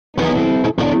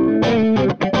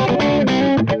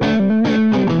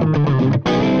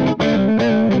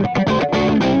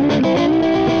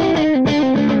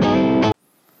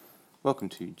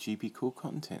welcome to GP Core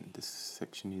Content. This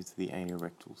section is the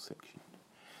anorectal section.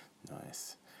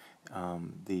 Nice.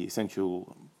 The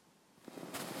essential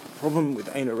problem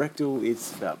with anorectal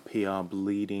is about PR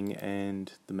bleeding,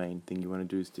 and the main thing you want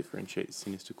to do is differentiate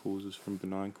sinister causes from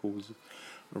benign causes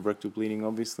of rectal bleeding,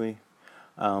 obviously.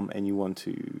 And you want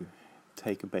to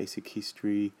take a basic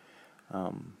history,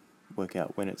 work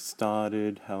out when it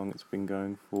started, how long it's been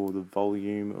going for, the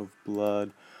volume of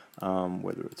blood,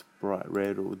 whether it's bright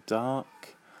red or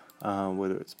dark,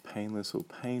 whether it's painless or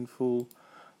painful,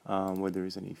 whether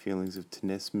there's any feelings of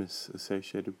tenesmus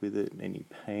associated with it, any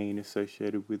pain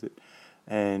associated with it,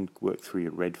 and work through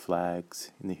your red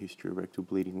flags in the history of rectal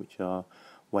bleeding, which are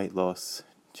weight loss,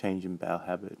 change in bowel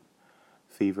habit,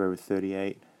 fever over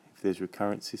 38, if there's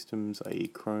recurrent symptoms, i.e.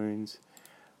 Crohn's,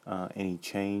 any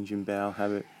change in bowel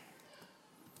habit,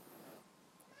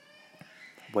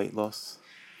 weight loss,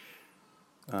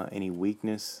 any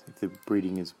weakness, if the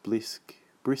breathing is brisk,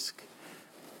 if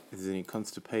there's any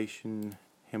constipation,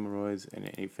 hemorrhoids,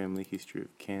 and any family history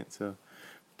of cancer,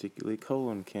 particularly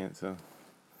colon cancer.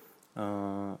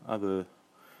 Other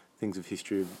things of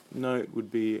history of note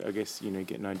would be, I guess,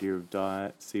 get an idea of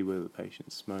diet, see whether the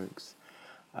patient smokes,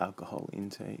 alcohol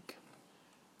intake.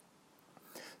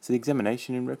 So the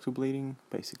examination in rectal bleeding,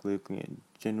 basically looking at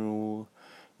general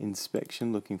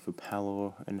inspection, looking for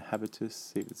pallor and habitus,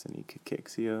 see if there's any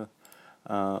cachexia,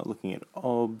 looking at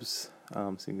OBS,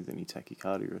 seeing if there's any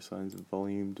tachycardia or signs of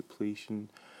volume depletion,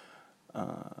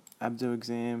 abdo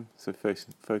exam, so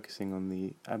focusing on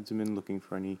the abdomen, looking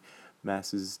for any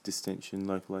masses, distension,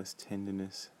 localized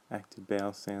tenderness, active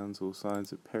bowel sounds or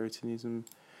signs of peritonism,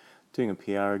 doing a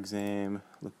PR exam,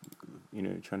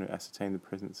 trying to ascertain the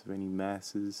presence of any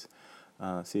masses,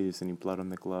 see if there's any blood on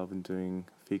the glove and doing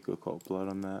fecal occult blood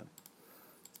on that.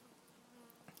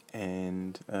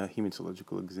 And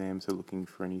hematological exam, so looking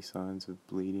for any signs of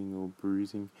bleeding or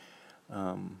bruising,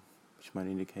 which might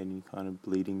indicate any kind of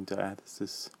bleeding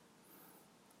diathesis.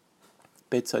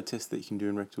 Bedside tests that you can do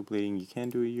in rectal bleeding, you can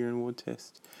do a urine ward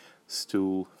test,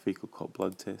 stool, fecal occult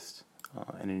blood test,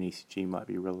 and an ECG might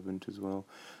be relevant as well,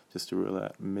 just to rule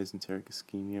out mesenteric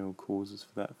ischemia or causes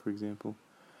for that, for example.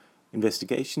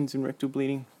 Investigations in rectal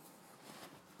bleeding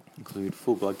include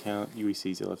full blood count,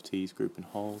 UECs, LFTs, group and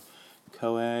whole,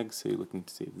 coag, so you're looking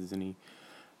to see if there's any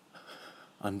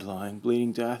underlying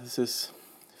bleeding diathesis,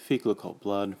 fecal occult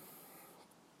blood,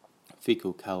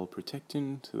 fecal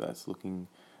calprotectin, so that's looking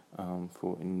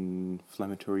for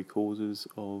inflammatory causes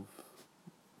of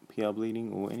PR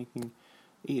bleeding or anything,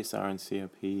 ESR and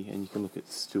CRP, and you can look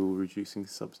at stool reducing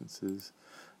substances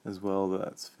as well,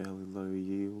 that's fairly low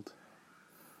yield.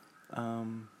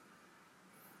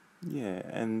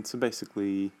 And so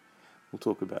basically we'll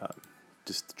talk about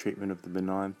just the treatment of the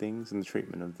benign things, and the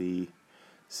treatment of the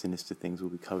sinister things will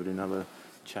be covered in other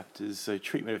chapters. So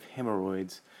treatment of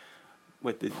hemorrhoids,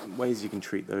 the ways you can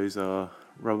treat those are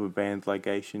rubber band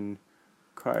ligation,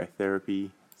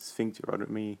 cryotherapy,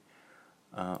 sphincterotomy,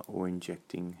 or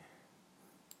injecting.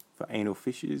 For anal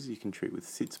fissures, you can treat with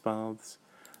sitz baths,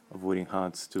 avoiding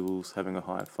hard stools, having a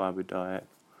high fibre diet.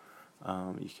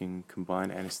 You can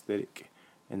combine anaesthetic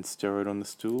and steroid on the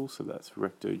stool, so that's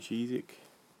rectogesic.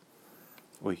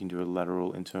 Or you can do a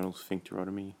lateral internal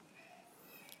sphincterotomy.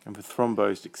 And for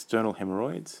thrombosed external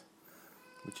hemorrhoids,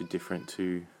 which are different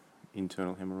to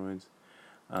internal hemorrhoids,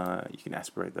 you can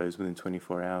aspirate those within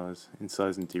 24 hours,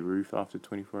 incise and deroof after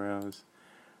 24 hours.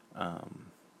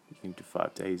 You can do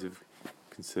 5 days of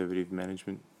conservative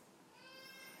management,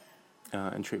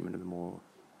 and treatment of the more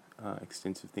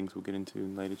extensive things we'll get into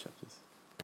in later chapters.